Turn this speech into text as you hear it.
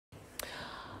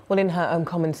Well, in her own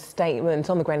common statement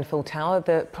on the Grenfell Tower,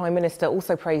 the Prime Minister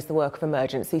also praised the work of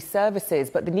emergency services.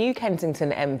 But the new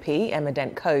Kensington MP,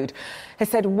 Dent Coad, has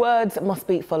said words must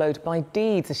be followed by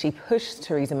deeds as she pushed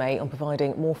Theresa May on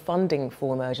providing more funding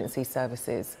for emergency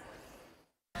services.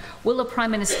 Will the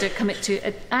Prime Minister commit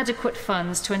to adequate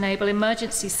funds to enable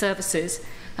emergency services,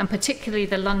 and particularly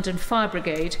the London Fire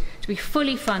Brigade, to be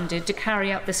fully funded to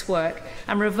carry out this work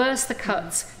and reverse the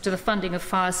cuts to the funding of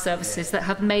fire services that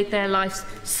have made their lives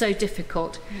so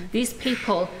difficult? These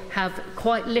people have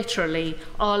quite literally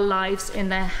our lives in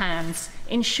their hands.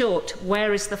 In short,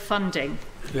 where is the funding?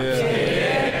 Well,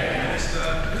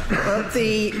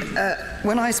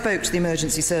 when I spoke to the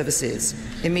emergency services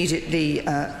immediately,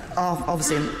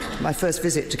 obviously in my first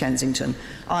visit to Kensington,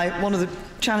 one of the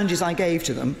challenges I gave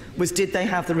to them was, did they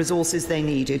have the resources they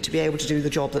needed to be able to do the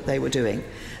job that they were doing?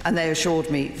 And they assured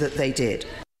me that they did.